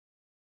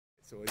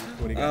So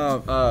what do you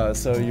got?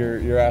 So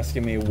you're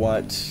asking me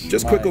what?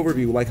 Just quick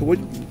overview. Like, what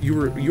you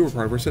were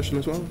part of our session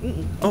as well?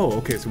 Mm-mm. Oh,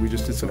 okay. So we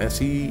just did some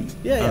SE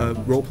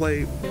role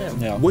play.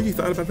 Yeah. What you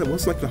thought about that?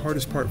 What's like the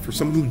hardest part for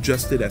someone who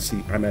just did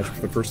SE? I imagine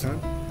for the first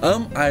time.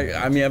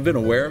 I mean, I've been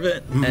aware of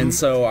it, and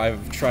so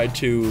I've tried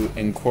to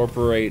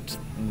incorporate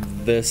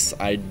this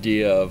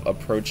idea of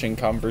approaching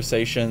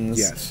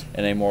conversations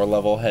in a more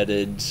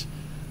level-headed,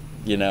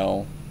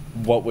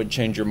 what would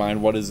change your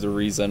mind? What is the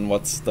reason?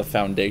 What's the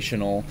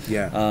foundational?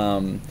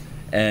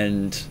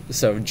 And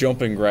so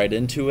jumping right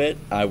into it,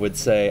 I would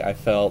say I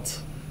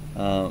felt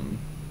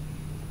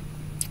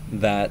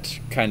that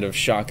kind of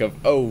shock of,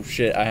 oh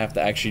shit, I have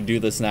to actually do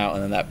this now,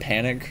 and then that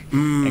panic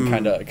and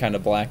kind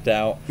of blacked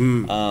out.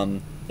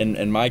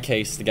 In my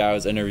case, the guy I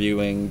was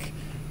interviewing,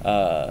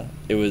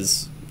 it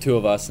was two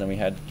of us, and then we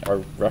had our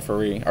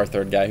referee, our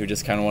third guy, who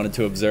just kind of wanted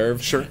to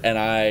observe.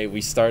 And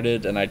we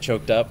started, and I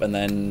choked up, and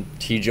then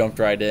he jumped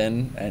right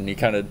in, and he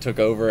kind of took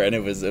over, and it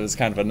was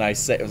kind of a nice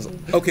save.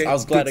 I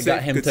was glad I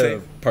got him to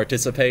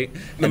participate.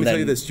 Let me tell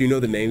you this: do you know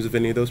the names of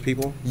any of those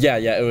people? Yeah,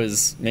 it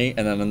was me,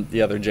 and then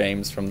the other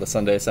James from the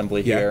Sunday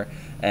Assembly here,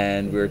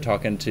 and we were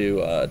talking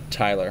to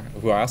Tyler,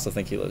 who I also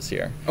think he lives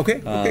here. Okay,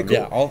 cool.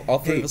 Yeah, all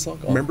three of us all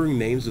go. Remembering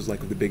names is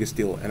like the biggest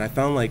deal, and I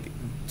found like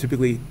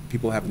typically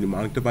people have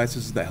mnemonic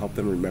devices that help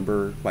them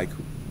remember like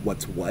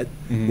what's what.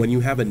 When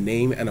you have a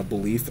name and a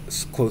belief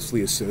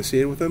closely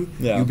associated with them,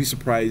 you'll be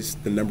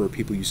surprised the number of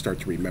people you start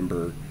to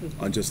remember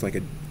on just like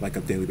a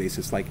daily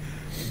basis. Like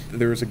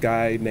there's a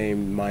guy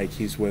named Mike,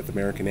 he's with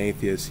American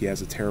Atheists. He has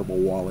a terrible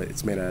wallet.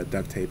 It's made out of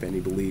duct tape, and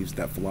he believes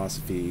that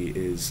philosophy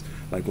is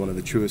like one of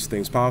the truest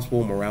things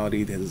possible.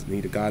 Morality doesn't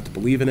need a God to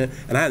believe in it.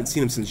 And I hadn't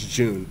seen him since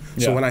June.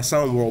 So when I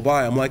saw him roll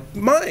by, I'm like,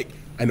 Mike!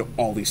 I know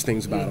all these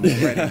things about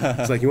him already.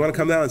 It's like, you want to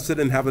come down and sit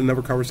and have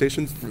another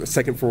conversation for a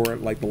second for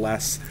like the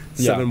last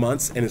 7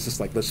 months, and it's just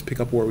like, let's pick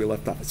up where we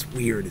left off. It's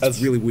weird.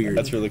 It's really weird.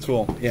 That's really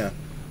cool. Yeah.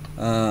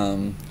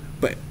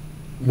 But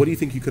what do you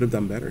think you could have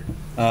done better?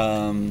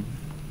 I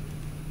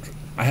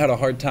had a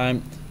hard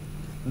time.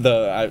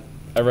 I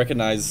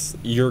recognize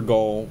your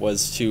goal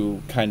was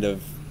to kind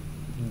of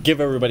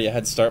give everybody a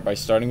head start by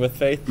starting with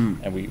faith,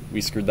 and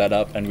we screwed that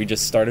up, and we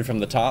just started from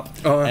the top.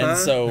 And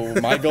so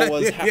my goal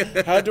was,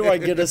 how do I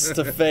get us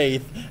to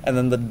faith? And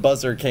then the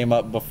buzzer came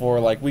up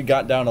before like we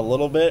got down a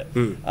little bit,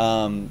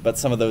 but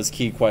some of those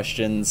key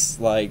questions,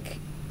 like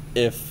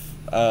if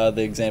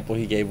the example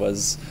he gave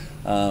was,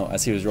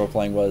 as he was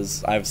role-playing,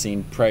 was I've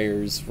seen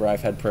prayers where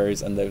I've had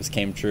prayers and those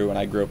came true, and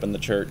I grew up in the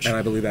church. And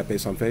I believe that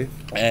based on faith?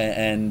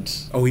 And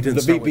he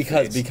didn't start with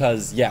faith.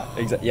 Because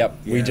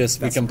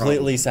we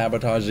completely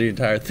sabotaged the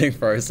entire thing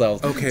for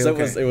ourselves.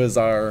 It was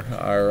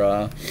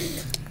our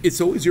it's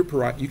always your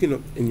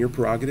prerogative. In your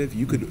prerogative,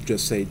 you could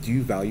just say, do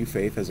you value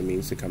faith as a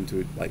means to come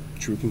to like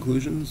true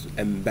conclusions?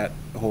 And that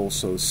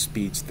also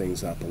speeds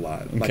things up a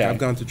lot. Like I've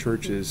gone to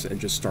churches and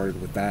just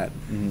started with that,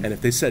 and if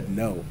they said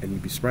no, and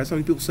you'd be surprised how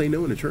many people say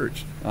no in a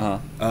church.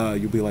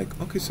 You'll be like,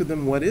 okay, so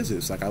then what is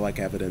this? Like, I like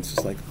evidence.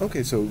 It's like,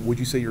 okay, so would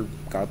you say your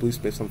God beliefs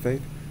based on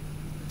faith?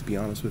 To be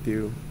honest with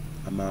you,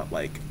 I'm not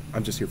like,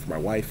 I'm just here for my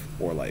wife,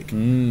 or like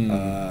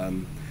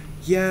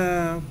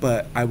yeah,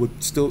 but I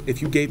would still,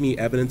 if you gave me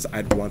evidence,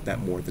 I'd want that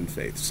more than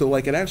faith. So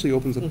like it actually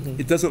opens up,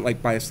 it doesn't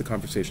like bias the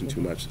conversation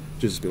too much.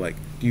 Just be like,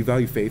 do you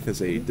value faith as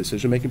a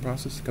decision-making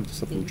process to come to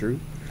something true?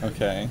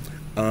 Okay.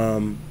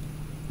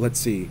 Let's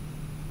see.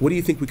 What do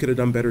you think we could have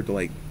done better to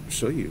like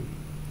show you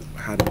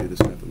how to do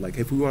this method? Like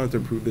if we wanted to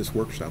improve this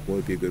workshop, what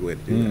would be a good way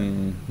to do that?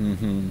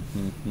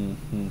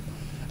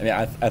 I mean,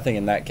 I think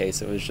in that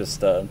case it was just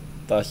the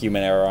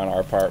human error on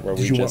our part where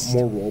Did you want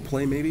more role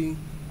play maybe?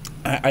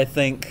 I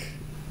think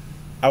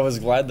I was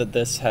glad that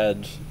this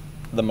had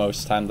the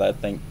most time that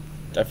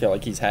I feel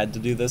like he's had to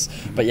do this.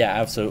 But yeah,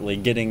 absolutely,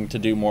 getting to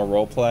do more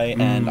role play,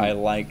 and I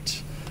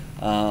liked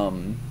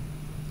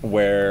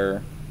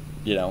where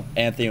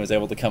Anthony was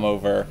able to come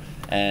over,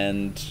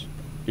 and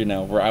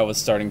where I was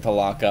starting to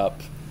lock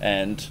up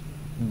and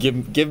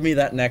give me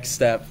that next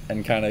step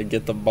and kind of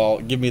get the ball,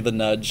 give me the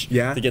nudge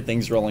to get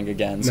things rolling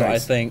again. So I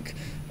think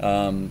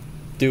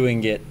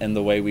doing it in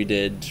the way we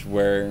did,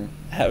 where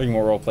having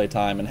more role play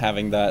time and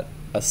having that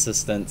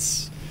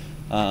assistance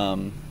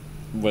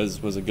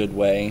was a good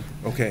way.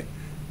 Okay.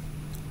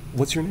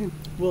 What's your name?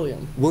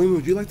 William. William,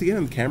 would you like to get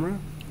on the camera?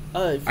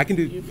 I can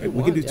do.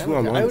 We can do two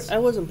on one. I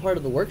wasn't part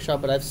of the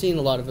workshop, but I've seen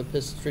a lot of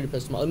street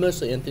epistemology,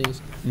 mostly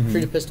Anthony's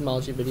street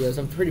epistemology videos.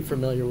 I'm pretty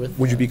familiar with.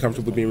 Would you be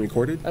comfortable being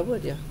recorded? I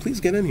would, yeah. Please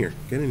get in here.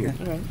 Get in here.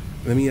 All right.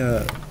 Let me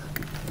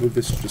move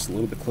this just a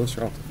little bit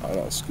closer.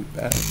 I'll scoot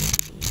back.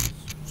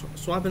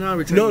 Swapping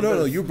out.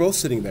 No. You're both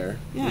sitting there.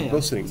 Yeah, you're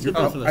both sitting.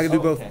 I can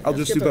do both. Okay. I'll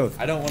just do both.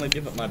 I don't want to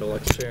give up my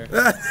deluxe chair.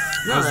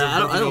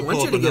 I don't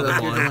want you to give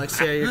up your deluxe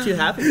chair. You're too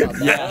happy about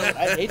that. Yeah.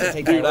 I hate to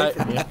take that away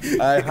from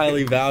you. I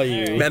highly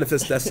value.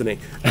 Manifest destiny.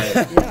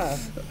 Yeah.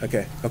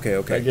 Okay.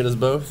 Can I get us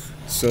both?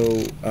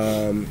 So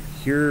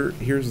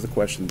here's the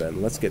question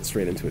then. Let's get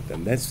straight into it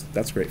then.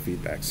 That's great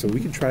feedback. So we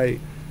can try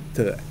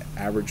to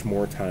average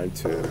more time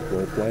to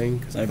role playing,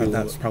 because I thought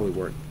that's probably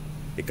worked.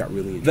 it got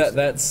really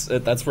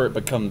interesting. That's where it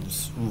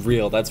becomes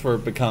real. That's where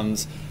it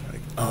becomes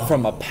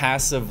from a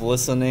passive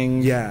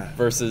listening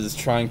versus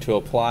trying to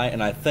apply.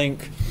 And I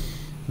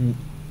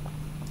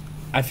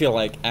feel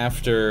like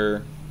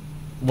after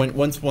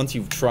once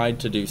you've tried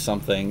to do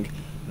something,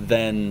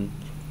 then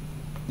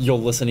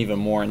you'll listen even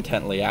more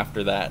intently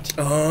after that.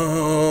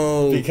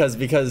 Oh, because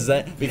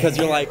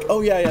you're like,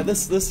 oh yeah,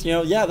 this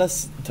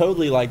that's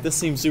totally like, this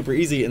seems super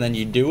easy, and then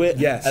you do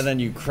it, and then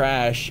you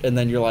crash, and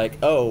then you're like,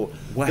 oh,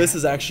 wow, this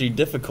is actually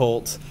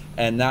difficult,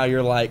 and now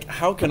you're like,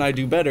 how can I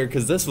do better?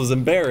 Because this was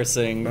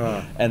embarrassing,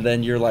 and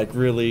then you're like,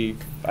 really,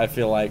 I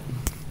feel like,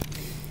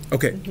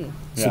 okay,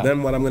 so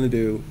then what I'm gonna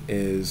do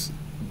is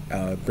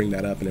bring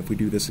that up, and if we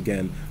do this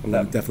again, I'm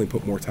going to definitely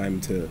put more time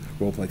into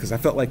roleplay, because I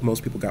felt like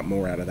most people got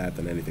more out of that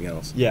than anything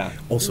else. Yeah.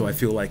 Also, I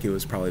feel like it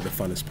was probably the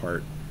funnest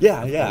part.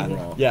 Yeah.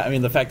 I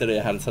mean, the fact that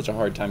it had such a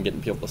hard time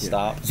getting people to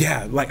stop.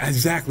 Yeah, like,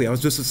 exactly. I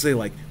was just to say,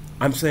 like,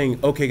 I'm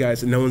saying, okay,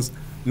 guys, and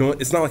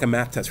it's not like a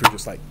math test where you're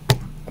just like,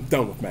 I'm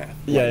done with math.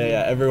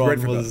 Yeah.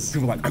 Everyone was.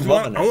 People like, I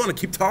want to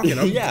keep talking.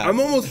 I'm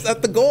almost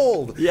at the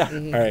gold. Yeah.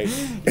 All right.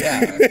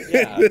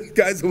 Yeah. This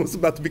guy's almost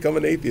about to become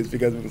an atheist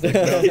because it was like,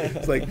 no.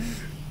 It's like.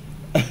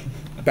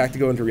 Back to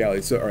go into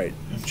reality. So, all right,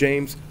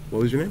 James,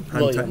 what was your name?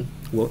 William.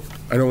 Well,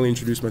 I normally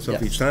introduce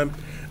myself each time.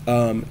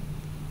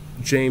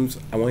 James,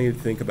 I want you to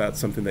think about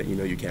something that you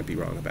know you can't be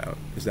wrong about.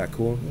 Is that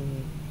cool?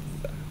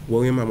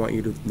 William, I want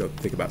you to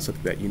think about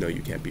something that you know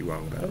you can't be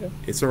wrong about. Okay.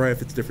 It's all right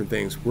if it's different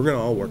things. We're going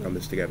to all work on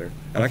this together.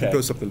 And I can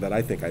throw something that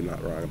I think I'm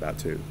not wrong about,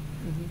 too.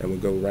 And we'll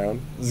go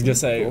around. I was going to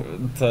say,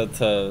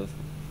 to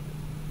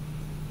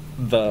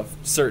the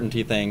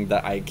certainty thing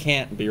that I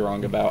can't be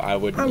wrong about, I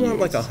want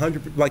like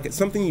 100, like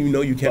something you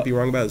know you can't be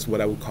wrong about is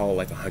what I would call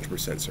like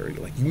 100%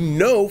 certainty. Like, you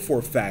know for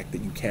a fact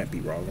that you can't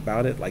be wrong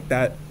about it. Like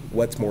that,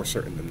 what's more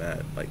certain than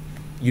that? Like,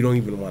 you don't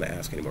even want to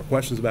ask any more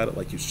questions about it.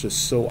 Like, it's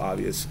just so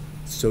obvious,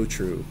 so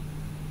true.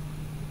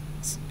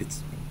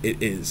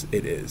 It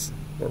is,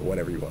 or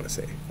whatever you want to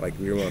say. Like,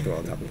 we don't want to go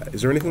on top of that.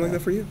 Is there anything like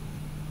that for you?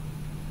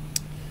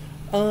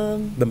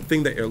 The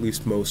thing that you're at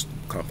least most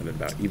confident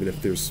about, even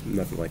if there's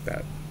nothing like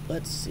that.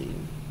 Let's see.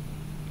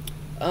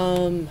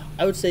 I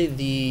would say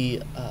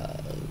the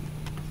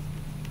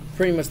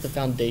pretty much the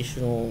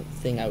foundational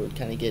thing I would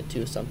kind of get to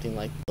is something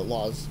like the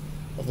laws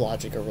of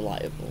logic are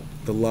reliable.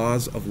 The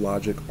laws of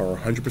logic are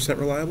 100%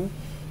 reliable?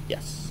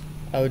 Yes.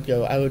 I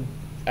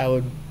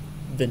would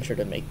venture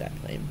to make that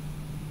claim.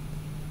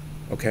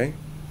 Okay.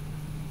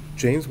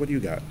 James, what do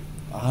you got?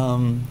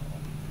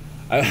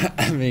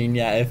 I mean,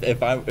 yeah,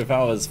 if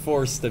I was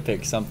forced to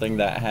pick something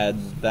that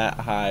had that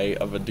high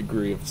of a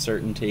degree of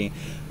certainty,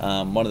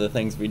 one of the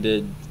things we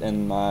did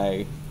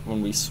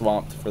when we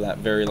swapped for that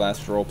very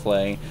last role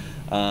play,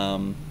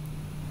 and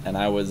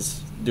I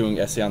was doing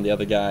essay on the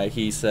other guy,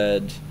 he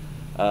said,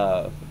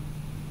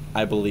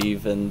 I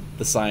believe in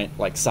the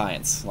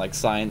science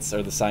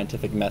or the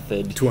scientific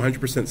method. To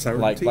 100%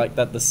 certainty? Like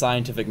that the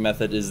scientific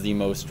method is the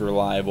most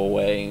reliable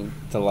way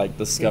to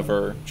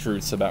discover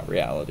truths about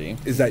reality.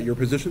 Is that your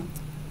position?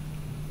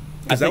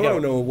 Because I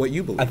want to know what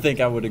you believe. I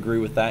think I would agree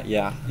with that,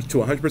 yeah. To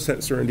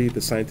 100% certainty,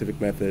 the scientific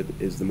method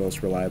is the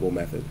most reliable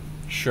method.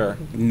 Sure.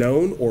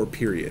 Known or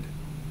period?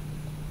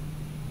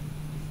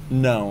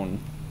 Known.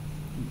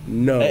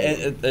 No.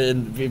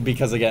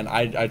 Because, again,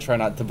 I try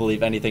not to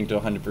believe anything to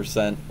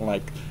 100%.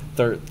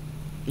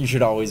 You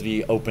should always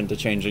be open to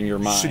changing your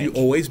mind. Should you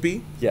always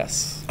be?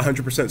 Yes.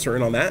 100%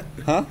 certain on that?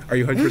 Huh? Are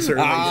you 100%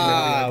 certain?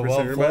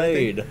 Well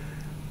played.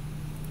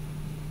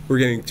 We're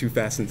getting too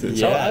fast into this.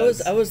 Yes.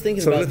 So I was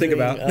thinking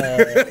about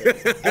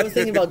I was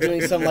thinking about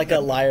doing some like a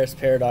liar's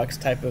paradox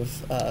type of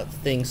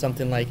thing,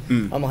 something like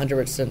I'm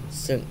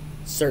 100%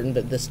 certain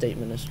that this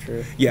statement is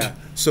true. Yeah.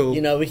 So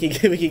we could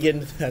get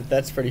into that.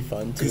 That's pretty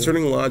fun too.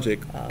 Concerning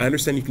logic, I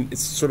understand it's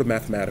sort of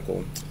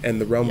mathematical,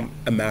 and the realm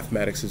of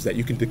mathematics is that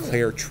you can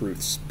declare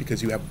truths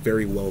because you have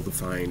very well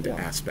defined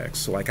aspects.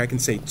 So like I can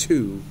say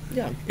 2.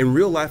 Yeah. In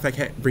real life, I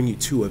can't bring you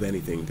 2 of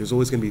anything. There's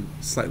always going to be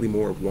slightly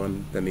more of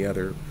one than the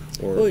other.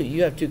 Oh,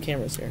 you have 2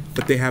 cameras here.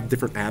 But they have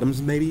different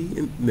atoms, maybe.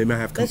 They might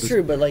have. That's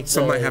true, but like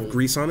some might have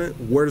grease on it.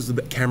 Where does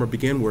the camera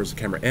begin? Where does the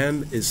camera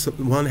end?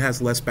 One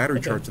has less battery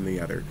charge than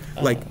the other.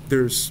 Like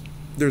there's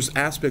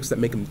aspects that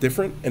make them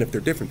different, and if they're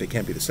different, they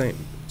can't be the same.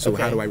 So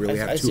how do I really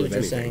have 2 of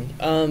anything?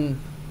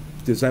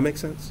 Does that make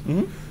sense?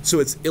 Mm-hmm. So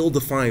it's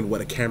ill-defined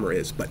what a camera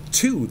is, but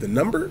 2, the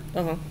number,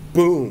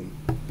 boom.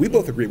 We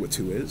both agree what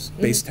 2 is.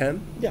 Base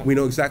 10. Yeah. We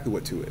know exactly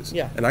what 2 is.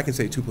 Yeah. And I can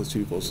say 2 +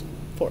 2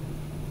 = 4.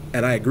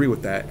 And I agree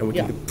with that, and we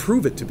can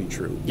prove it to be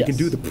true. Yes. We can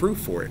do the proof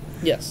for it.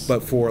 Yes.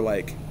 But for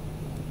like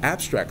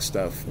abstract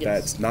stuff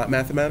that's not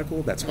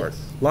mathematical, that's hard.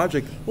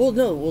 Logic. Well,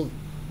 no.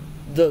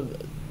 Well,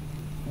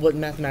 what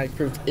mathematics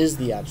proves is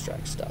the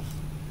abstract stuff.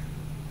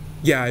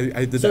 Yeah,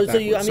 I did that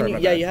backwards.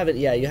 You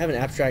have an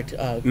abstract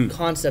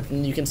concept,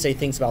 and you can say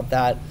things about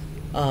that.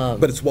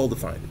 But it's well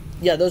defined.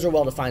 Yeah, those are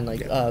well defined.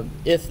 Like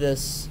if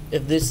this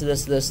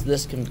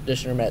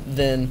condition are met,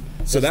 then.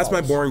 So that's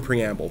my boring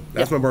preamble.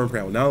 That's my boring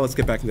preamble. Now let's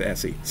get back into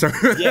SE. Sorry.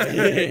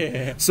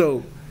 Yeah.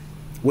 So,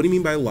 What do you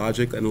mean by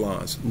logic and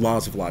laws?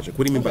 Laws of logic.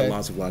 What do you mean by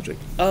laws of logic?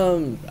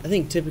 I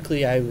think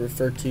typically I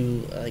refer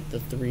to like the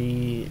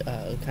three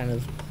kind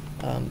of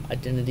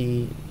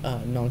identity,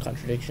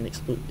 non-contradiction,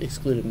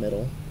 excluded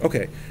middle.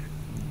 Okay.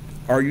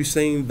 Are you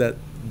saying that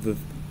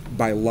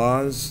by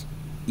laws,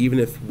 even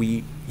if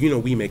we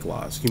make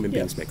laws, human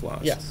beings make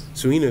laws. Yes.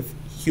 So even if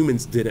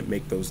humans didn't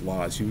make those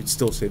laws, you would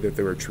still say that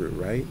they were true,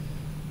 right?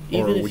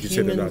 Or would you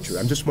say they're not true?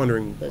 I'm just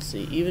wondering. Let's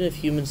see. Even if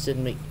humans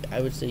didn't make,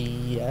 I would say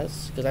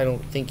yes, because I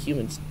don't think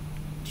humans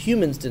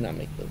did not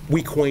make them.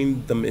 We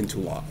coined them into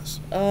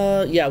laws.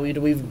 Yeah,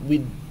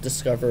 we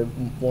discovered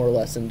more or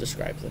less and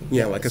described them.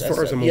 Yeah, like as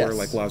far as I'm aware,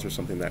 like laws are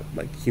something that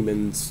like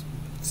humans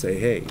say,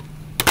 hey,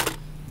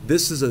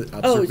 this is an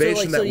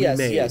observation that we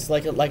made. Yes,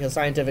 like a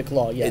scientific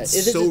law. Yeah,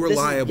 it's so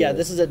reliable.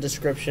 This is a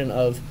description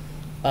of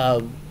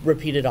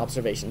repeated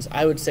observations.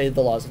 I would say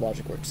the laws of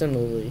logic work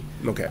similarly.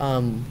 Okay.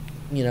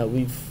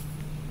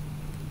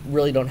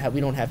 We don't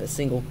have a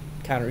single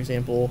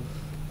counterexample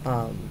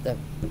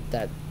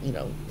that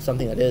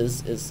something that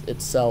is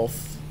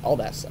itself, all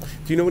that stuff.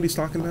 Do you know what he's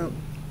talking about?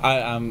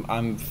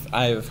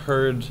 I've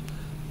heard.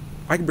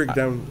 I can break it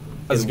down.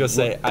 I was gonna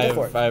say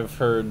I've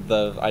heard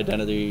the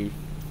identity,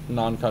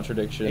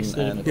 non-contradiction,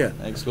 and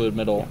excluded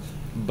middle,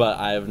 but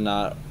I have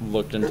not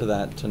looked into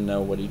that to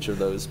know what each of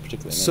those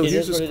particularly mean. So it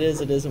is what it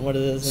is. It isn't what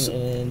it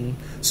isn't.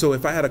 So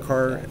if I had a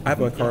car, I have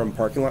my car in the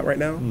parking lot right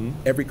now. Mm-hmm.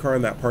 Every car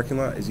in that parking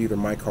lot is either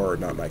my car or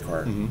not my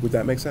car. Mm-hmm. Would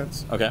that make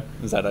sense? Okay.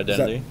 Is that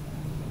identity?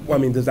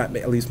 Does that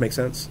at least make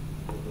sense?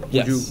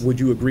 Yes. Would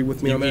you agree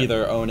with me on that? You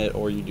either own it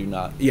or you do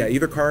not. Yeah,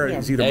 either car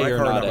is either my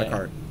car or not my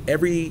car.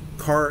 Every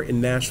car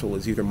in Nashville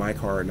is either my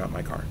car or not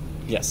my car.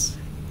 Yes.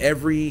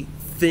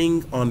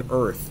 Everything on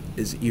Earth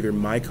is either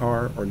my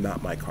car or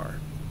not my car.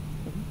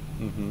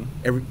 Mm-hmm.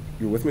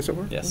 You're with me so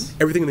far? Yes.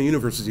 Everything in the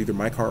universe is either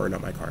my car or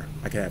not my car.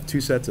 I can have two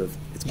sets of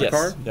it's my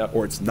car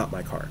or it's not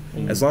my car.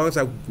 Mm-hmm. As long as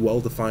I well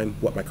define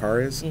what my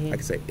car is, I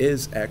can say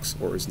is X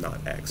or is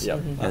not X.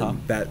 Yep.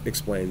 And that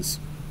explains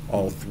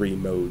all three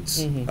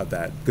modes of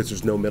that, because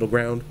there's no middle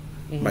ground.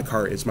 Mm-hmm. My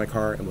car is my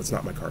car, and what's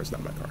not my car is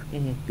not my car.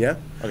 Mm-hmm. Yeah?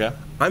 Okay.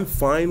 I'm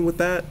fine with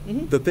that.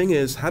 Mm-hmm. The thing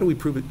is, how do we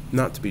prove it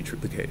not to be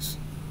the case?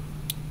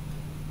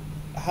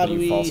 How do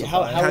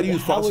you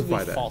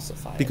falsify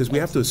that? Because we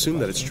have to assume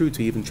that it's true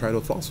to even try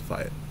to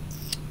falsify it.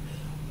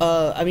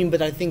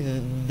 But I think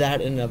that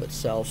in and of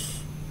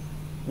itself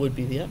would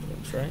be the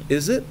evidence, right?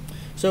 Is it?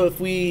 So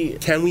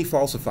can we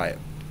falsify it?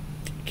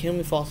 Can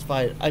we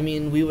falsify it? I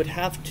mean, we would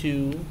have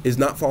to. Is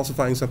not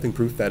falsifying something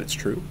proof that it's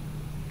true?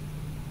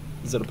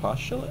 Is it a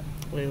postulate?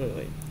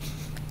 Wait.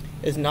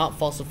 Is not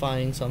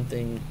falsifying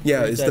something?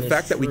 Yeah, is the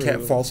fact that we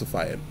can't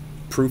falsify it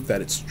proof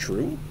that it's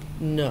true?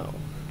 No.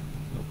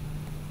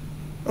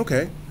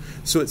 Okay,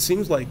 so it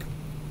seems like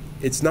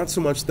it's not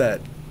so much that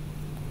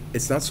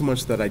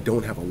I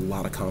don't have a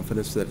lot of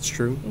confidence that it's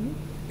true. Mm-hmm.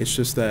 It's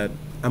just that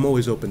I'm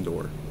always open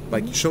door.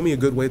 Like, show me a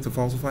good way to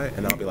falsify it,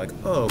 and I'll be like,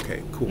 oh,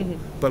 okay, cool.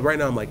 Mm-hmm. But right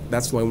now, I'm like,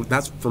 that's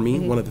for me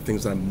one of the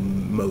things that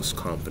I'm most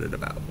confident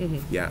about. Mm-hmm.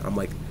 Yeah, I'm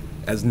like,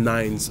 as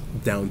nines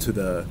down to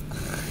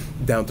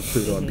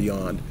Pluto and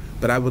beyond.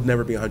 But I would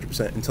never be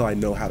 100% until I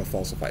know how to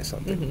falsify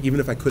something. Mm-hmm. Even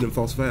if I couldn't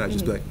falsify it, I'd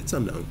just be like, it's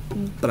unknown.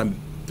 Mm-hmm. But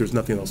there's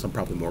nothing else I'm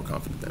probably more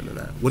confident than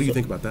that. What do you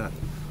think about that?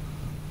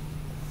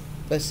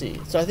 Let's see.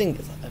 So I think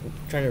I'm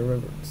trying to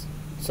remember.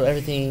 So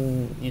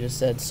everything you just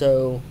said.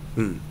 So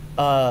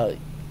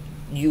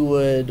you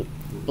would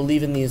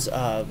believe in these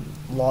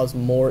laws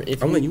more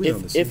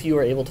if you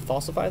were able to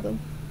falsify them?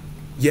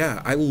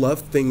 Yeah, I love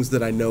things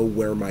that I know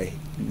where my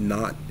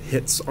not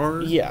hits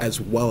are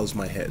as well as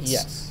my hits.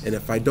 Yes. And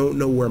if I don't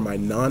know where my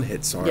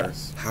non-hits are,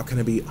 how can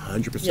I be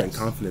 100%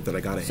 confident that I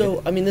got to hit?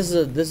 So, I mean, this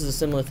is a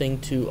similar thing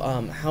to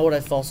how would I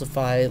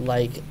falsify,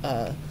 like,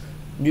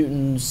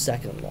 Newton's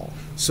second law?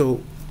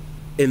 So,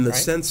 in the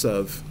sense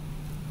of,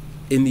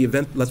 in the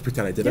event, let's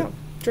pretend I did it. Yeah,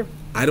 sure.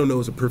 I don't know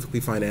is a perfectly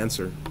fine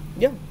answer.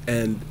 Yeah.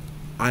 And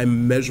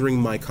I'm measuring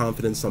my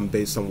confidence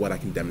based on what I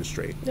can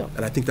demonstrate. Yeah.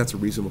 And I think that's a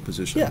reasonable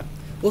position. Yeah.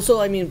 Well,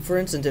 so, I mean, for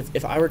instance,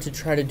 if I were to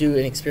try to do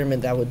an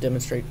experiment that would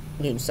demonstrate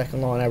Newton's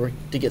second law, and I were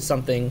to get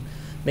something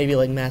maybe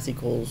like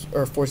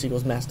force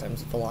equals mass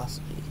times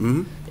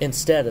velocity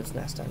instead of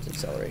mass times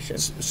acceleration.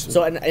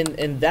 So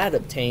and that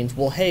obtains,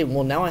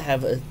 now I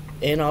have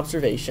an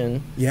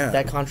observation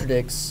that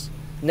contradicts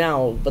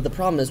now, but the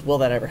problem is, will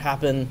that ever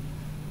happen?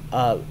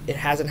 It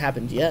hasn't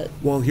happened yet.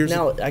 Well,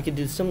 I could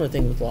do a similar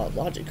thing with law of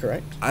logic,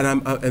 correct?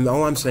 And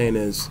all I'm saying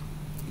is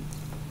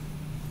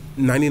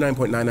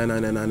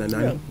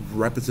 99.99999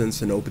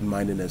 represents an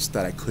open-mindedness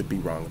that I could be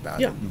wrong about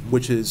it,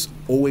 which is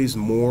always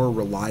more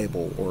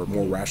reliable or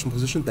more rational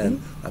position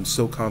than I'm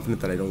so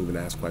confident that I don't even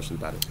ask questions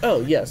about it.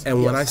 Oh, yes.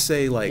 And when I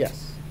say, like,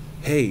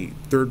 hey,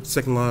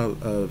 second law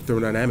of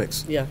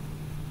thermodynamics,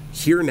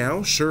 here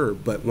now, sure,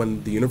 but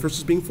when the universe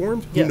is being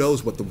formed, who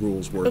knows what the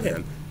rules were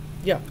then?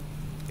 Yeah.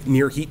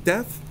 Near heat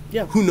death,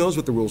 Yeah. Who knows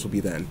what the rules will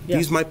be then? Yeah.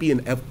 These might be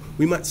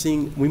we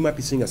might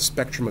be seeing a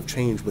spectrum of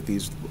change with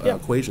these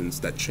equations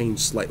that change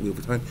slightly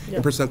over time,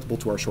 imperceptible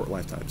to our short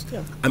lifetimes.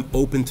 Yeah. I'm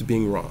open to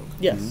being wrong.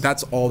 Yes.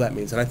 That's all that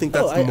means, and I think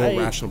that's the more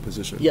rational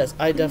position. Yes,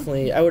 I would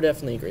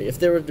definitely agree. If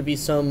there were to be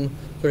some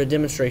sort of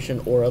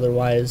demonstration or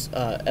otherwise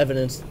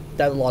evidence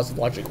that the laws of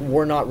logic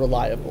were not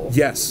reliable,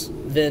 yes,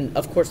 then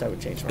of course I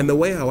would change my mind. And the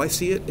way how I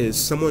see it is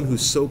someone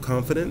who's so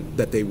confident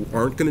that they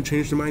aren't going to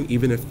change their mind,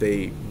 even if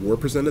they were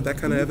presented that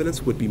kind of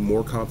evidence, would be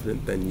more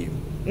confident than you.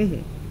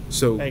 Mm-hmm.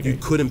 So you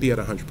couldn't be at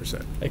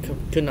 100%. I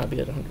could not be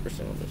at 100% on this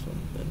one.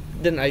 But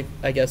then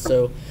I guess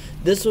so.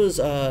 This was,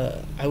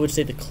 I would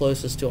say, the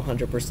closest to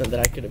 100% that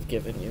I could have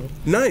given you.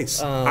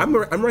 Nice. I'm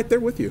right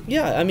there with you.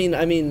 Yeah, I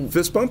mean.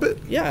 Fist bump it?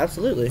 Yeah,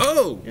 absolutely.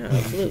 Oh! Yeah,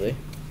 absolutely.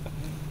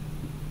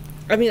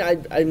 I mean,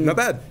 I'm not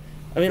bad.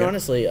 I mean,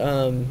 honestly,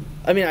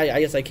 I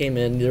guess I came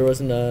in, there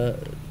wasn't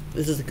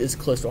this is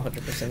close to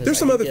 100%. There's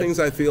some other things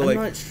I feel like.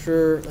 I'm not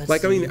sure. I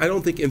mean, I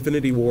don't think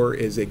Infinity War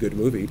is a good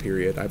movie,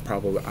 period. I would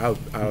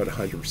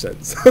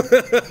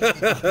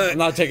 100%. I'm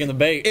not taking the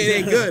bait. It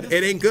ain't good.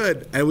 It ain't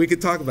good. And we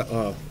could talk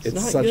about,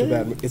 it's such a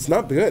bad movie. It's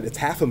not good. It's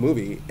half a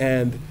movie.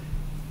 And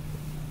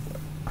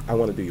I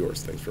want to do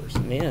yours things first.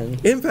 Man.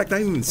 In fact, I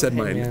haven't even said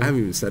mine. Man. I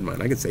haven't even said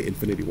mine. I can say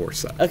Infinity War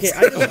sucks. Okay.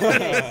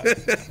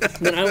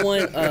 Then I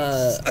want,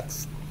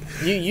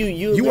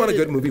 You want a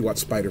good movie? Watch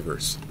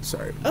Spider-Verse.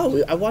 Sorry.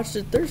 Oh, I watched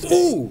it Thursday.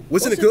 Ooh,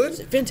 wasn't it good?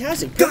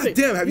 Fantastic. God Perfect.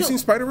 damn, have you seen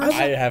Spider-Verse?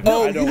 I have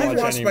not. I don't watch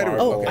any Spider-Verse.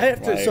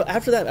 Marvel. So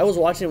after that, I was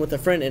watching it with a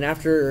friend, and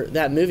after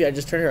that movie, I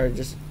just turned to her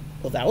and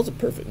well, that was a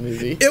perfect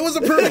movie. It was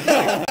a perfect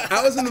movie.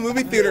 I was in the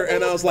movie theater,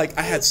 and I was like,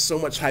 I had so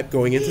much hype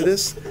going into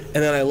this, and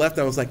then I left,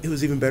 and I was like, it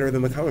was even better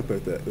than the comic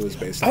book that it was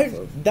based off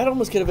of. That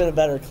almost could have been a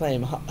better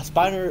claim.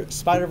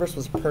 Spider-Verse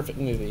was a perfect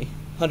movie.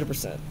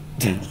 100%.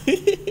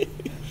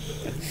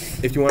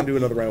 If you want to do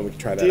another round, we can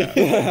try that out.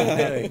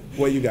 Hey,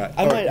 what you got?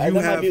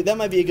 That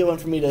might be a good one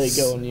for me to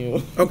go on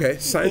you. Okay,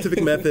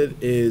 scientific method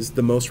is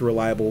the most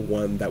reliable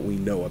one that we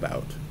know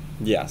about.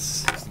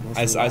 Yes.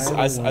 I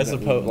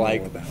suppose,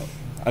 like,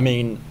 I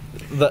mean,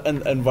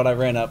 and what I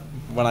ran up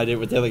when I did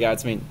with the other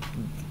guys, I mean,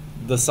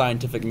 the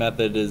scientific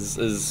method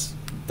is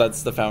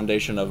that's the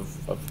foundation of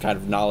kind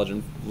of knowledge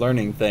and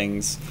learning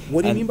things.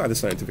 What do you mean by the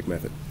scientific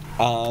method?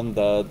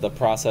 The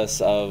process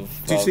of...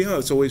 Do you see how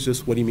it's always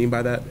just, what do you mean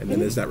by that? And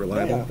then is that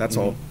reliable? Yeah. That's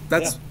all.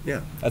 That's,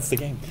 That's the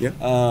game. Yeah.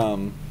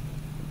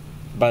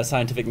 By a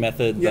scientific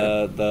method,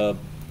 the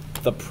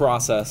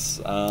process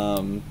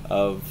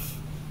of,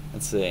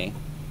 let's see,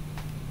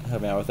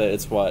 help me out with it,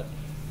 it's what,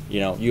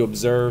 you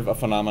observe a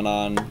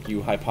phenomenon,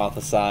 you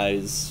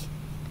hypothesize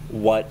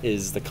what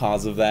is the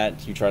cause of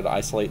that, you try to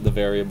isolate the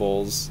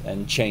variables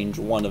and change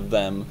one of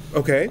them.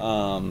 Okay.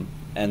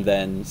 And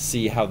then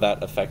see how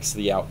that affects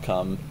the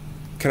outcome.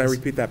 Can I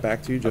repeat that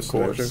back to you? Just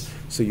of course.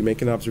 So you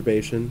make an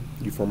observation,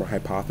 you form a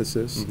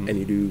hypothesis, and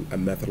you do a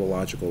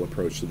methodological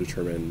approach to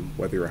determine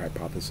whether your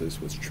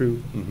hypothesis was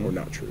true or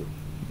not true.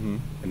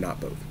 And not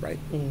both, right?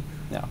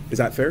 Yeah. Is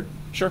that fair?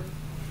 Sure.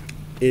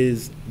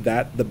 Is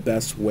that the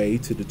best way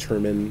to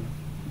determine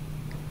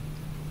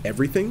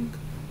everything?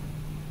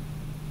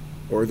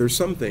 Or are there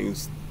some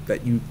things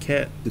that you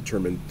can't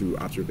determine through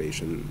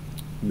observation,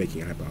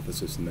 making a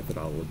hypothesis and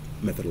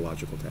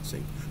methodological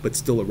testing, but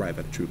still arrive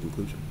at a true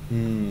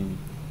conclusion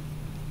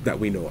that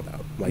we know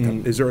about? Like,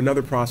 is there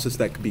another process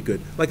that could be good?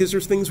 Like, is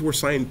there things where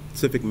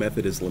scientific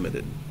method is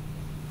limited?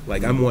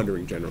 Like, I'm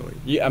wondering generally.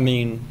 Yeah, I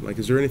mean... Like,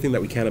 is there anything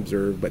that we can't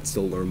observe but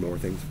still learn more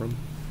things from?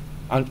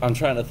 I'm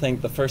trying to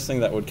think. The first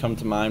thing that would come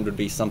to mind would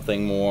be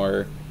something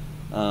more,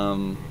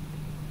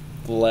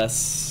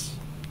 less,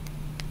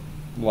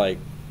 like,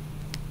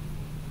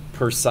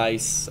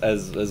 precise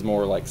as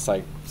more like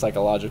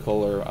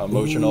psychological or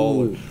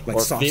emotional,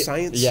 like soft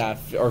science. Yeah,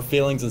 or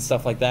feelings and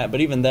stuff like that.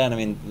 But even then, I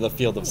mean, the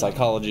field of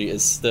psychology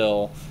is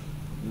still,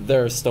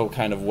 there are still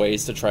kind of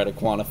ways to try to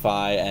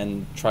quantify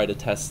and try to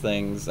test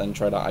things and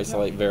try to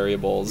isolate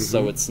variables.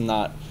 So it's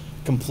not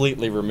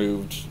completely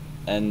removed,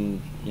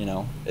 and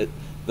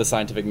the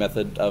scientific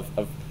method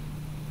of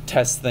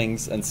test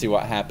things and see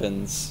what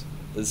happens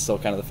is still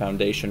kind of the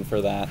foundation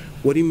for that.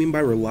 What do you mean by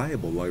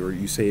reliable? Or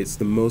you say it's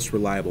the most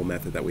reliable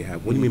method that we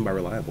have. What do you mean by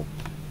reliable?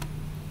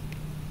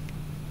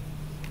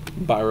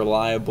 By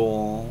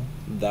reliable,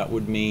 that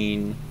would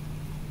mean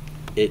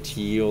it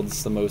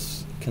yields the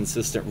most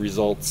consistent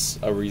results.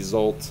 A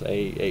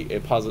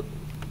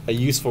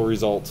useful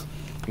result,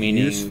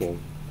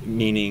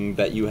 meaning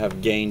that you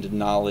have gained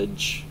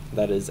knowledge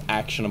that is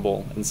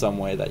actionable in some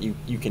way, that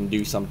you can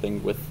do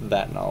something with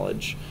that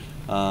knowledge.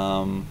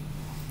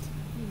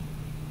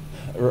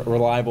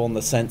 Reliable in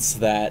the sense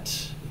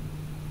that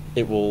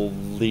it will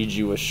lead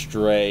you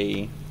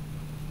astray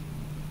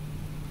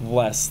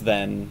less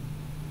than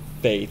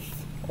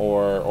faith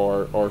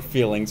or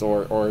feelings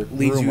or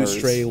leads rumors. You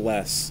astray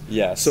less.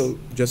 Yes. So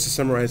just to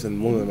summarize,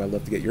 and one of them, I'd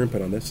love to get your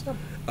input on this.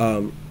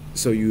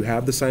 So you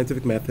have the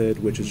scientific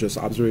method, which is just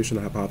observation,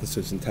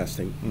 hypothesis, and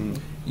testing.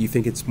 You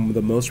think it's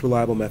the most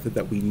reliable method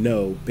that we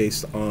know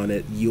based on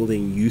it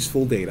yielding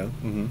useful data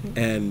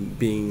and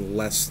being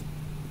less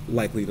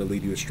likely to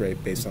lead you astray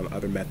based on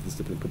other methods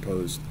that have been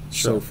proposed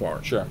so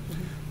far. Sure.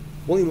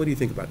 William, what do you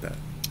think about that?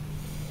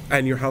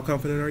 And how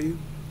confident are you?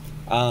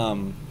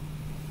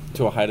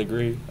 To a high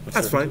degree.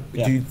 That's fine.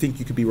 Yeah. Do you think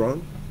you could be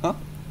wrong? Huh?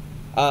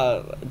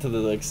 To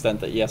the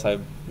extent that, yes, I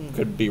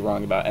could be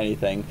wrong about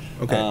anything.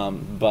 Okay.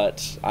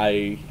 But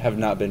I have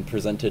not been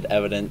presented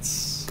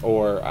evidence,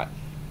 or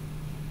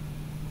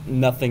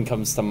nothing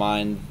comes to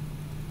mind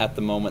at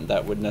the moment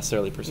that would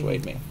necessarily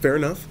persuade me. Fair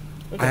enough.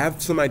 Okay. I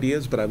have some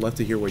ideas, but I'd love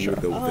to hear where you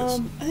would go with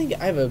this. I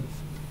think I have a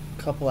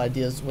couple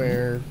ideas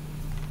where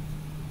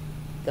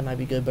that might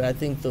be good, but I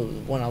think the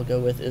one I'll go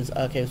with is,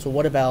 okay, so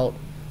what about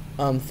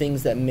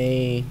things that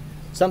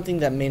something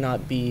that may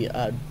not be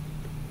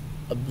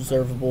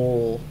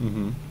observable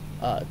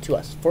to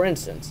us. For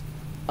instance,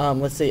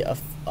 let's say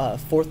a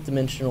fourth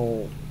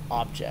dimensional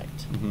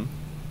object.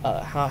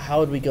 How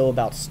would we go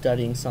about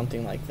studying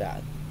something like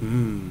that?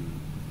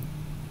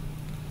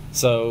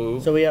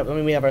 So we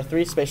have our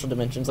 3 spatial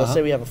dimensions. Let's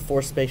say we have a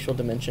 4th spatial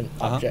dimension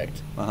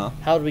object.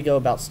 How would we go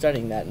about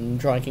studying that and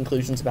drawing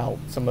conclusions about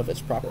some of its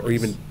properties? Or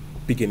even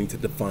beginning to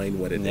define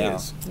what it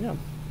is. Yeah.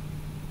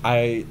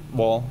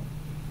 Well,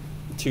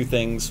 2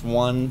 things.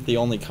 One, the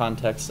only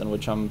context in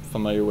which I'm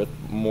familiar with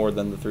more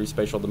than the 3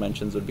 spatial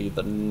dimensions would be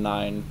the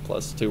 9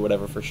 + 2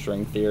 whatever for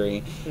string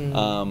theory.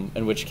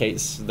 In which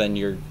case, then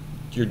you're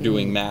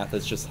doing math.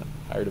 It's just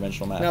higher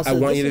dimensional math. Now, I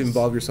want you to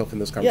involve yourself in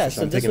this conversation. Yeah,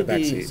 so I'm taking a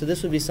back seat. So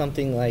this would be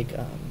something like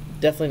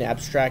definitely an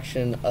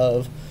abstraction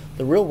of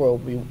the real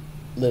world we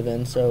live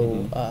in.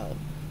 So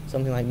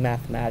something like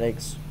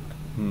mathematics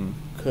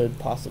could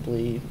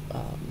possibly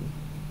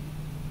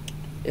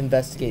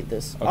investigate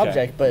this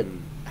object, but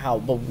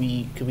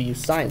could we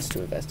use science to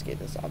investigate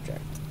this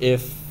object?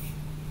 If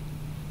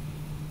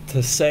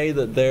to say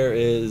that there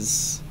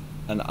is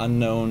an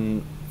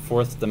unknown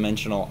 4th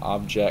dimensional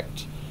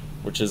object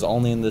which is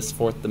only in this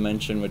 4th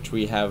dimension, which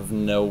we have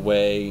no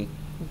way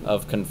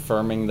of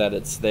confirming that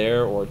it's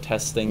there or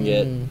testing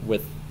it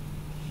with,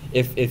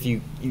 if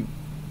you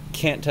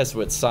can't test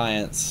with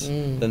science,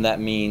 then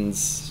that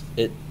means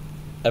it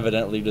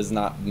evidently does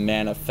not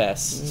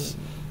manifest.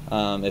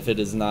 If it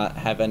does not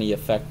have any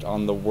effect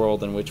on the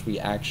world in which we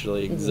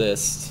actually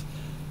exist,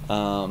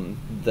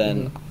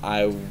 then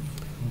I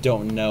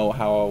don't know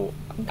how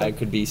I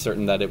could be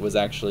certain that it was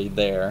actually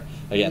there.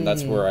 Again,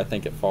 that's where I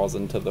think it falls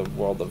into the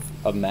world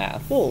of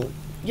math. Well,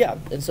 yeah,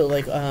 and so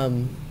like, I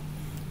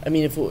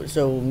mean,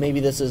 so maybe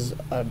this is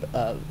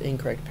a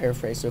incorrect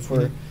paraphrase. So if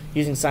we're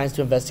using science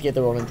to investigate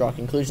the world and draw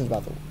conclusions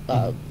about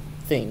the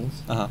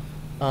things,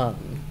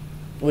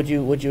 would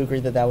you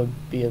agree that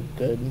would be a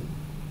good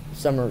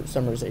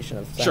summarization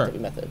of the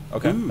scientific method?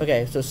 Okay.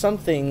 Okay. So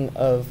something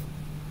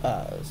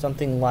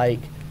like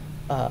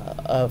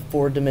a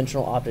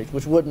 4-dimensional object,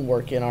 which wouldn't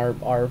work in our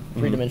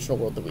 3-dimensional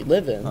world that we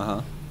live in.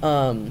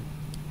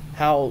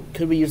 How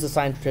could we use the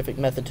scientific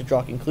method to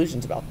draw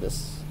conclusions about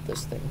this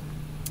thing?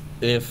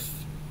 If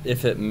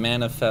it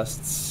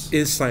manifests,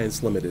 is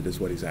science limited? Is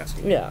what he's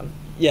asking.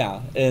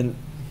 Yeah, and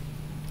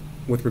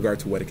with regard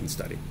to what it can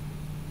study,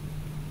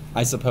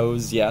 I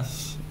suppose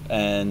yes,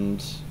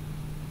 and.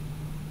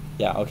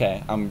 Yeah.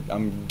 Okay.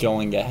 I'm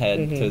going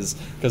ahead because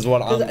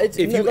what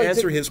if you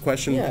answer his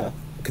question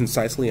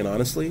concisely and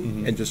honestly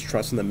and just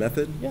trust in the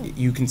method,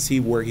 you can see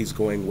where he's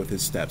going with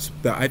his steps.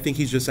 But I think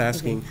he's just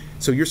asking.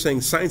 So you're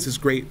saying science is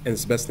great and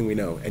it's the best thing we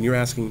know, and you're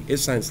asking,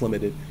 is science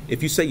limited?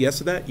 If you say yes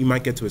to that, you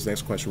might get to his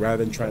next question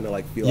rather than trying to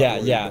like feel.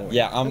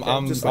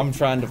 I'm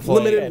trying to play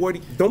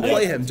limited. Don't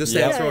play him. Just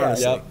answer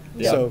honestly.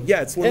 So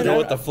it's limited. Go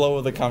with the flow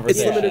of the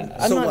conversation. It's limited.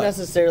 I'm not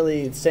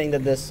necessarily saying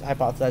that this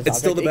hypothesized it's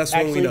still the best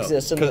one we know.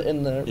 Exists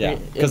in the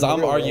because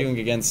I'm arguing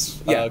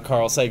against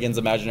Carl Sagan's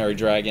imaginary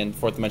dragon,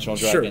 4th dimensional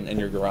dragon in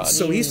your garage.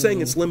 So he's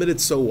saying it's limited.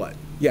 So what?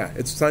 Yeah,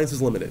 science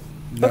is limited.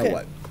 Now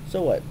what?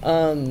 So what?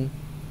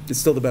 It's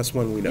still the best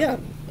one we know. Yeah.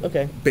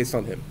 Okay. Based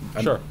on him.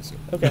 Okay.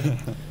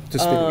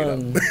 Just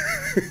spinning it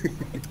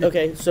up.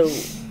 Okay. So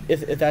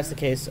if that's the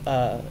case,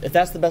 if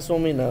that's the best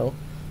one we know.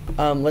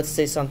 Let's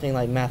say something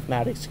like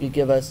mathematics could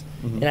give us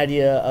an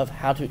idea of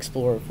how to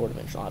explore a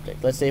 4-dimensional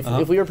object. Let's say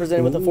if we were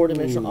presented with a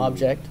 4-dimensional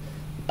object,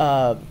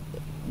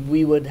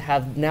 we would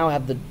now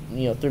have the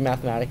through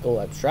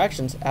mathematical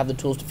abstractions have the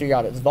tools to figure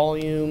out its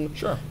volume,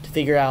 to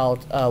figure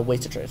out ways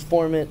to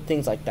transform it,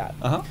 things like that.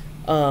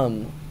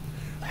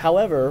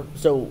 However,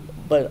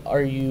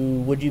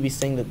 would you be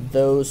saying that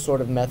those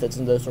sort of methods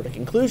and those sort of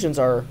conclusions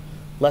are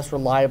less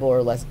reliable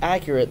or less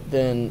accurate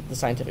than the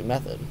scientific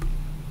method?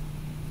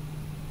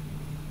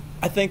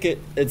 I think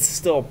it's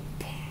still.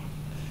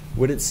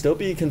 Would it still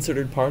be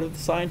considered part of the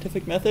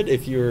scientific method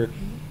if you're?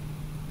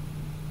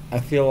 I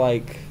feel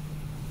like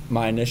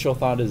my initial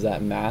thought is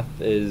that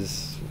math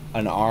is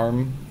an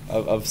arm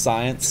of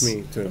science. To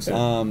me, to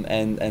extent.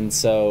 And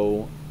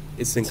so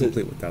it's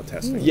incomplete without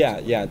testing.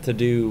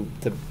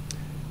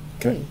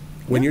 Okay.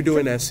 When you're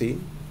doing SE,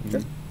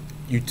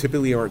 you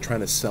typically aren't trying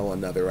to sell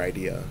another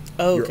idea.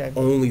 You're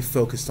only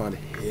focused on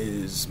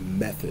his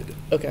method,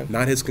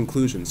 not his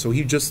conclusion. So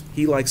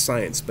he likes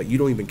science, but you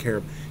don't even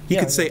care. He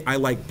could say, I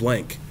like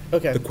blank,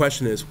 Okay. The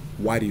question is,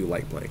 why do you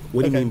like blank?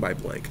 What do you mean by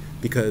blank?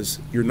 Because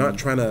you're not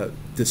trying to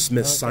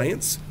dismiss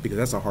science, because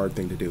that's a hard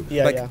thing to do.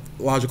 Yeah,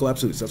 logical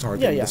absolutes, that's a hard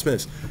thing to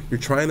dismiss. You're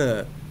trying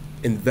to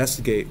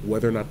investigate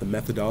whether or not the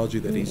methodology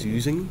that he's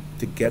using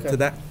to get to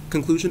that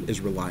conclusion is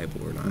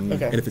reliable or not.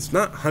 And if it's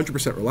not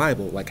 100%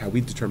 reliable, like how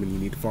we determine you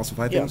need to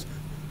falsify things,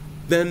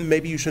 then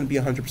maybe you shouldn't be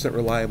 100%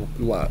 reliable,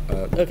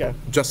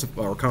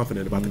 or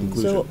confident about the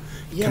conclusion. So,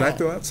 Can I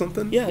throw out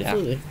something? Yeah,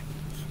 absolutely.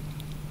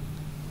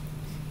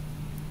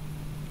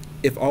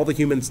 If all the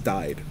humans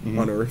died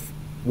on Earth,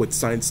 would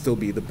science still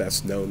be the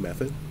best known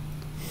method?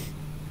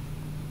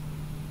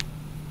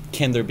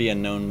 Can there be a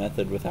known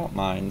method without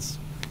minds?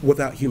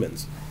 Without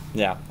humans?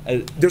 Yeah.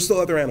 There's still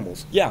other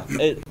animals. Yeah.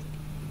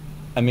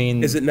 I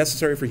mean... Is it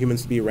necessary for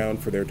humans to be around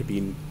for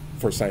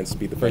science to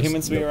be the best? For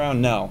humans to be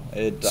around? No.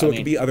 It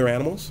could be other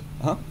animals?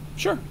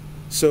 Sure.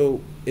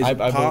 So is a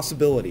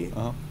possibility...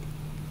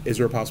 Is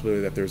there a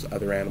possibility that there's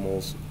other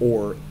animals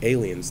or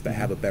aliens that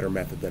have a better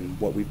method than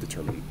what we've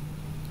determined?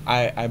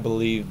 I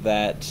believe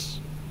that,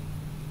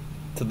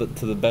 to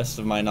the best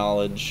of my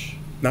knowledge...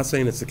 Not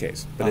saying it's the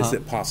case, but is it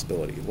a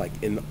possibility? Like,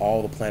 in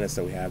all the planets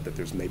that we have, that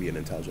there's maybe an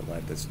intelligent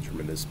life that's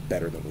determined is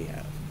better than we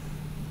have?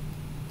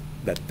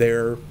 That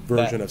their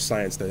version of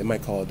science, that they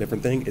might call a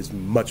different thing, is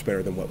much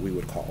better than what we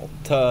would call.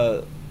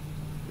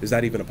 Is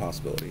that even a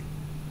possibility?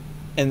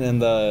 And in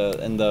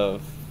the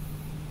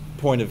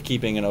point of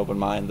keeping an open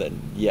mind, then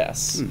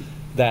yes.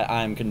 That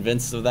I'm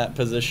convinced of that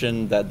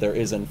position, that there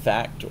is in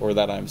fact, or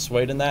that I'm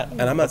swayed in that.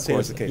 And I'm not saying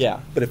it's the case.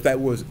 Yeah. But if they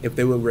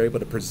were able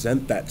to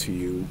present that to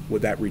you,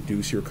 would that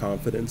reduce your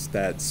confidence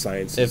that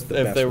science is the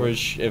best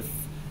way?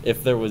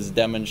 If there was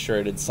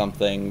demonstrated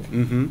something,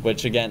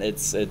 which again,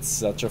 it's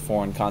such a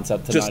foreign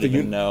concept to not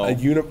even know. A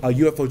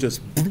UFO just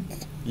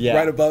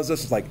right above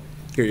us is like,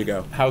 here you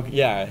go. How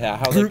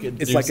they could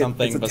do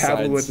something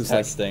besides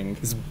testing.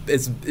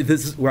 This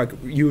is like,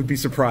 you would be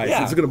surprised.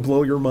 It's going to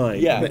blow your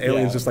mind. And the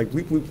alien's just like,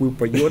 whoop, whoop, whoop,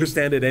 but you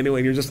understand it anyway,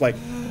 and you're just like,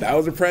 that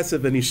was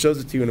impressive, and he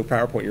shows it to you in a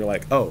PowerPoint, you're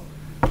like, oh.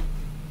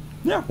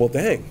 Yeah. Well,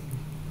 dang.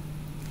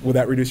 Will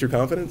that reduce your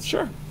confidence?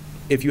 Sure.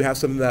 If you have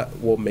something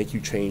that will make you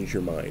change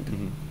your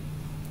mind,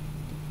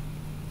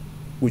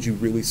 would you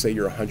really say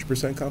you're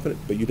 100% confident?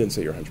 But you didn't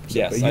say you're 100%.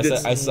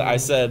 Yes, I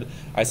said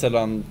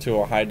to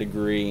a high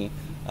degree.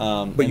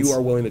 But you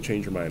are willing to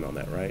change your mind on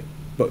that, right?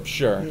 But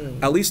sure.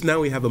 At least now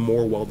we have a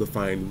more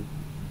well-defined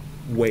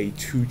way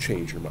to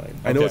change your mind.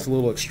 I know it's a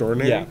little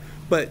extraordinary,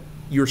 but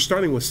you're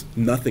starting with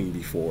nothing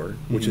before,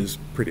 which is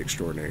pretty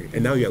extraordinary,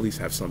 and now you at least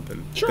have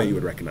something that you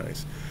would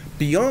recognize.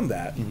 Beyond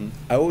that,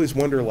 I always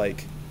wonder,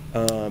 like,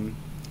 in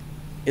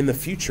the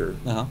future,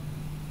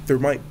 there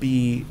might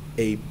be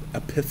a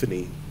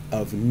epiphany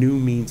of new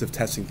means of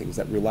testing things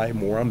that rely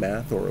more on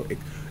math or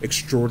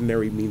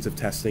extraordinary means of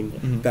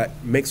testing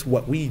that makes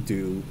what we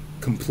do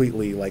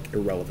completely, like,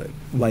 irrelevant.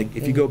 Like,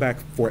 if you go back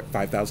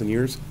 5,000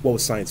 years, what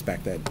was science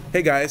back then?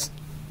 Hey guys,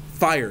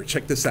 fire,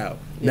 check this out.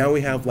 Now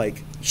we have,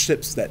 like,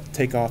 ships that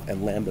take off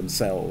and land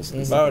themselves.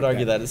 I would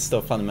argue that it's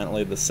still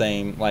fundamentally the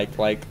same. Like,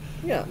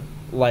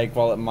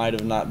 while it might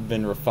have not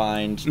been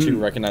refined to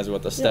recognize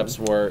what the steps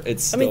were,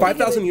 it's still...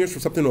 5,000 years for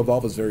something to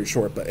evolve is very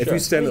short, but if you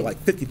stand at like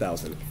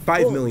 50,000,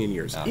 5 million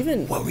years, are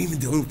we even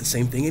dealing with the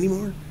same thing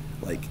anymore?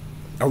 Like,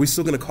 are we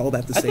still going to call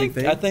that the same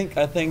thing? I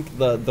think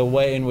the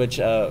way in which,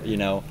 a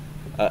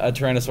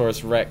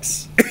Tyrannosaurus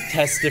Rex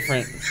tests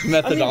different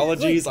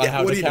methodologies on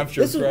how to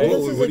capture prey.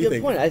 This is a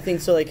good point. I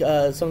think so, like,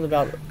 something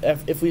about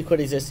if we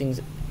quit existing...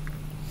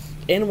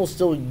 Animals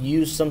still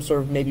use some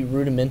sort of maybe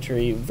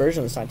rudimentary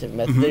version of the scientific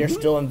method. They are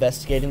still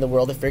investigating the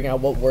world. They're figuring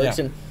out what works,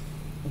 and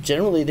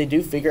generally they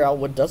do figure out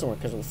what doesn't work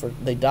because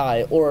they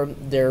die, or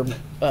their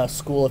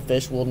school of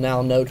fish will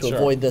now know to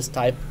avoid this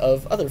type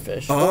of other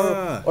fish,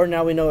 or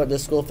now we know that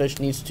this school of fish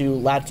needs to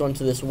latch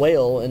onto this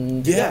whale,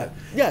 and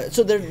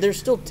so they're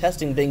still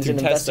testing things and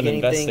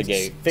investigating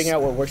things, figuring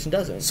out what works and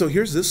doesn't. So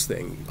here's this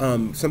thing,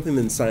 something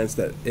in science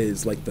that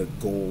is like the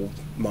goal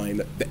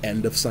line, the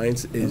end of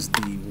science is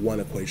the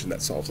one equation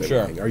that solves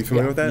everything. Are you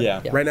familiar with that?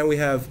 Yeah. Right now we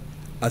have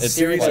a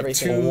series of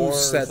two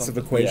sets of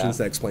equations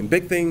that explain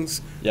big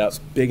things,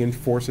 big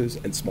forces,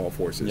 and small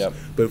forces.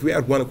 But if we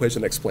had one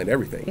equation that explained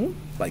everything,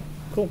 like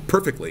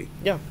perfectly,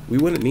 we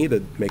wouldn't need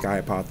to make a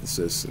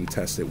hypothesis and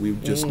test it. We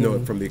would just know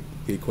it from the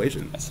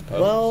equation. I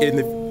suppose.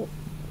 Well,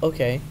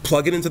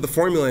 plug it into the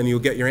formula and you'll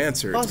get your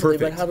answer. Possibly,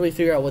 it's perfect. But how do we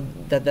figure out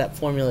that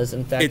formula is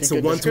in fact it's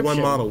a one-to-one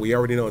model. We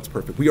already know it's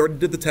perfect. We already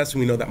did the test and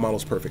we know that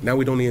model's perfect. Now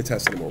we don't need a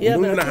test anymore. We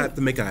don't even have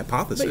to make a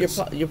hypothesis.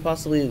 But you're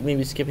possibly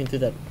maybe skipping through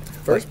that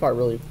first part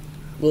really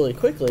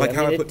quickly. Like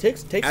it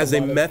takes as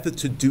a method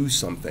to do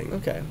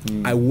something.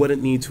 I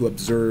wouldn't need to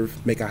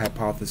observe, make a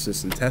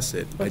hypothesis, and test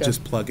it. I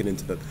just plug it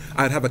into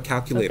I'd have a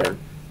calculator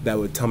that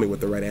would tell me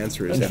what the right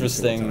answer is.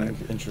 Interesting.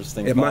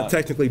 If I'm not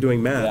technically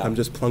doing math, I'm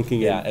just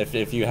plunking in. Yeah,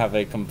 if you have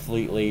a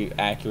completely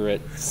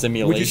accurate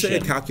simulation. Would you say a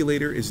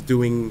calculator is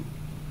doing...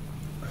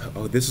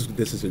 Oh, this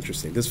is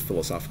interesting. This is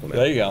philosophical now.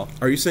 There you go.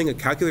 Are you saying a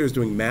calculator is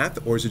doing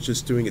math, or is it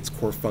just doing its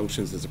core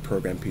functions as a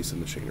program piece of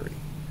machinery?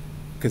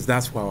 because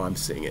that's how I'm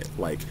seeing it.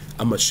 Like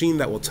a machine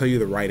that will tell you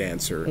the right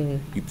answer.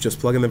 You just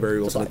plug in the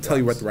variables and it'll tell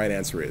you what the right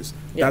answer is.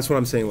 That's what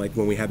I'm saying. Like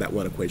when we had that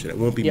one equation, it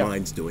won't be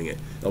minds doing it.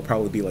 It'll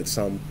probably be like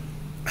some.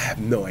 I have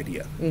no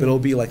idea. But it'll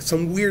be like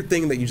some weird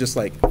thing that you just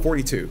like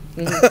 42.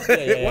 Why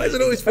is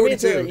it always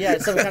 42? I mean,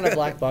 it's some kind of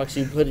black box.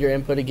 You put your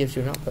input, it gives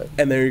you an output.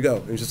 And there you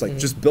go. It's just like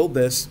just build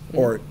this,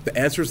 or the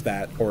answer's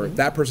that, or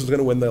that person's going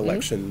to win the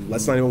election.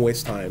 Let's not even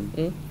waste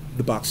time.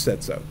 The box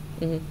said so.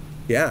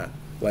 Yeah,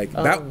 like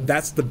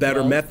that's the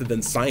better method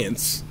than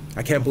science.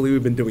 I can't believe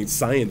we've been doing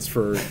science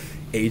for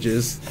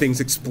ages. Things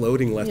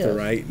exploding left and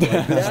right.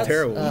 Like, that's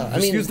terrible.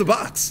 Just use the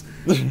box.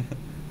 I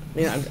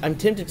mean, I'm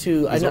tempted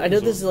to. I know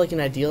this is like an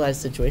idealized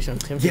situation. I'm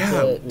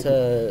tempted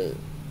to.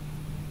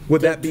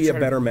 Would that be a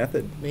better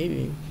method?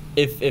 Maybe.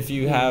 If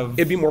you have,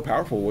 it'd be more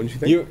powerful, wouldn't you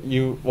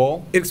think?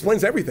 Well, it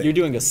explains everything. You're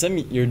doing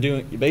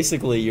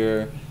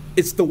a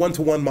It's the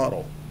one-to-one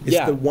model.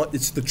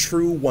 It's the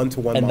true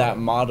one-to-one model. And that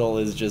model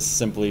is just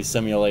simply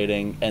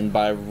simulating, and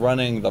by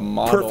running the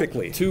model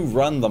perfectly to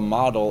run the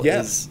model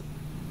is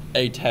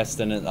a test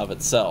in and of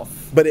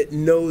itself. But it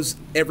knows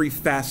every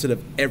facet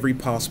of every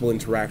possible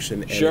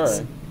interaction.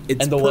 And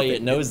it's the way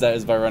it knows that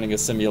is by running a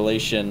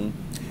simulation.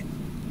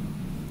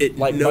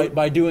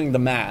 By doing the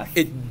math.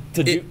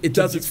 It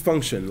does its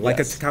function like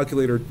a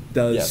calculator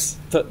does.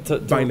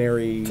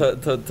 Binary.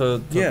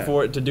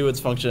 For it to do its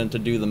function and to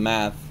do the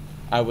math,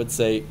 I would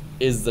say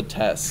is the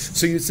test.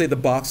 So you'd say the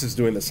box is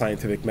doing the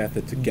scientific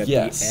method to get the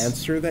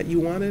answer that you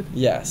wanted?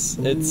 Yes,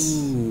 it's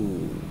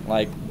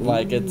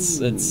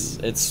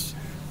it's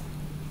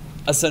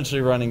essentially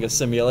running a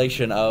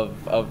simulation of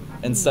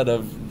instead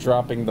of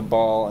dropping the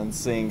ball and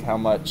seeing how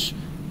much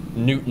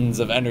newtons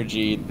of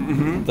energy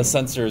the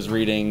sensor is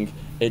reading,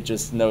 it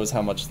just knows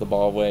how much the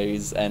ball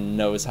weighs and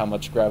knows how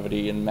much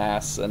gravity and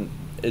mass and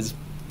is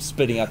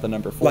spitting out the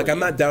number for you. I'm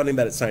not doubting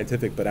that it's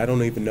scientific, but I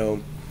don't even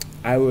know.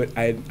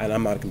 And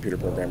I'm not a computer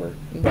programmer,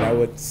 but I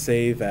would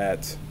say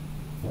that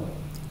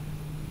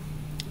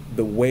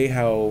the way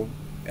how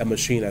a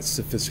machine as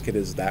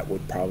sophisticated as that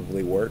would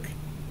probably work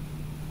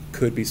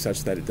could be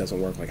such that it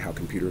doesn't work like how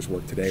computers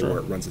work today, where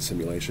it runs a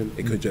simulation.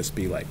 It could just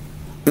be like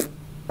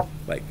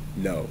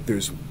no,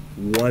 there's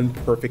one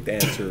perfect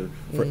answer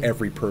for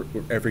every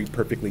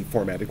perfectly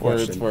formatted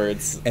question,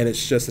 and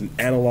it's just an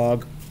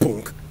analog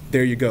boom.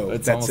 There you go.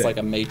 It's almost like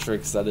a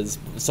matrix that is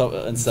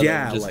instead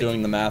of just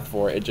doing the math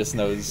for it, it just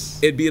knows.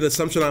 It'd be an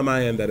assumption on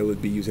my end that it would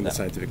be using the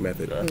scientific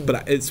method.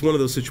 But it's one of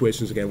those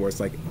situations again where it's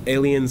like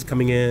aliens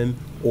coming in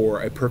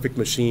or a perfect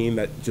machine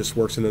that just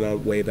works in a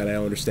way that I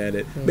don't understand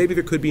it. Maybe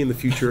there could be in the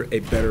future a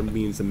better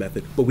means and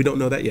method, but we don't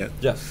know that yet.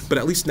 Yes. But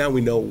at least now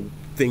we know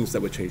things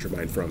that would change your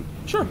mind from.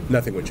 Sure.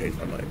 Nothing would change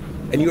my mind.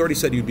 And you already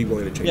said you'd be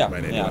willing to change your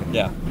mind anyway.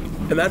 Yeah.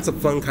 And that's a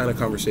fun kind of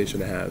conversation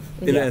to have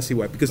in an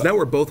SEY, because now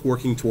we're both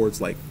working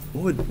towards like,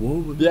 what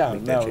would make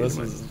that change this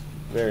your mind? is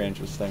very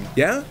interesting.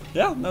 Yeah?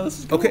 Yeah, no, this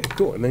is cool. Okay,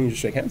 cool. And then you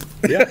just shake hands.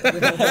 Yeah.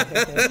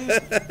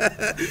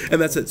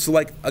 And that's it. So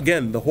like,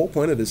 again, the whole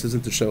point of this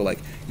isn't to show like,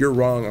 you're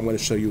wrong, I'm going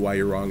to show you why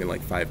you're wrong in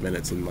like 5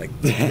 minutes and like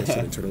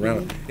and turn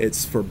around.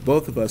 It's for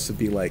both of us to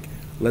be like,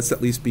 let's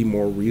at least be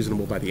more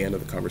reasonable by the end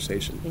of the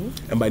conversation.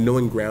 And by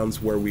knowing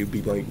grounds where we'd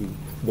be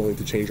willing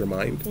to change our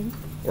mind,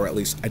 or at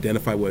least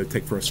identify what it would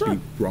take for us to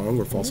be wrong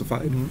or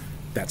falsified,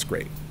 that's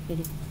great.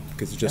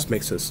 Because it just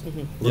makes us a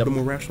little bit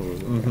more rational.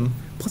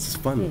 Plus, it's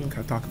fun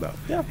to talk about.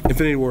 Yeah.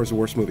 Infinity War is the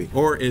worst movie.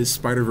 Or is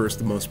Spider-Verse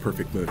the most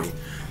perfect movie?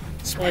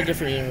 They are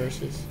different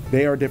universes.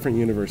 They are different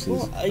universes.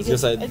 Well, I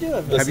guess I do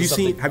have. Have you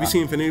seen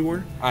Infinity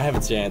War? I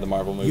haven't seen any of the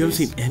Marvel movies. You haven't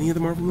seen any of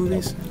the Marvel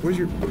movies? Where's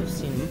your? I've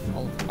seen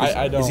all of them.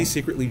 I don't. Is he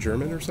secretly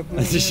German or something?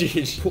 Let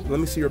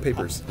me see your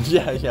papers.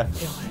 Yeah.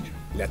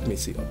 Let me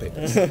see your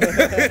papers.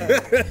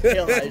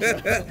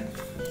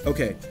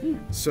 Okay,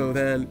 so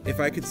then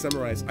if I could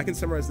summarize, I can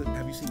summarize that.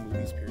 Have you seen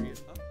movies, period?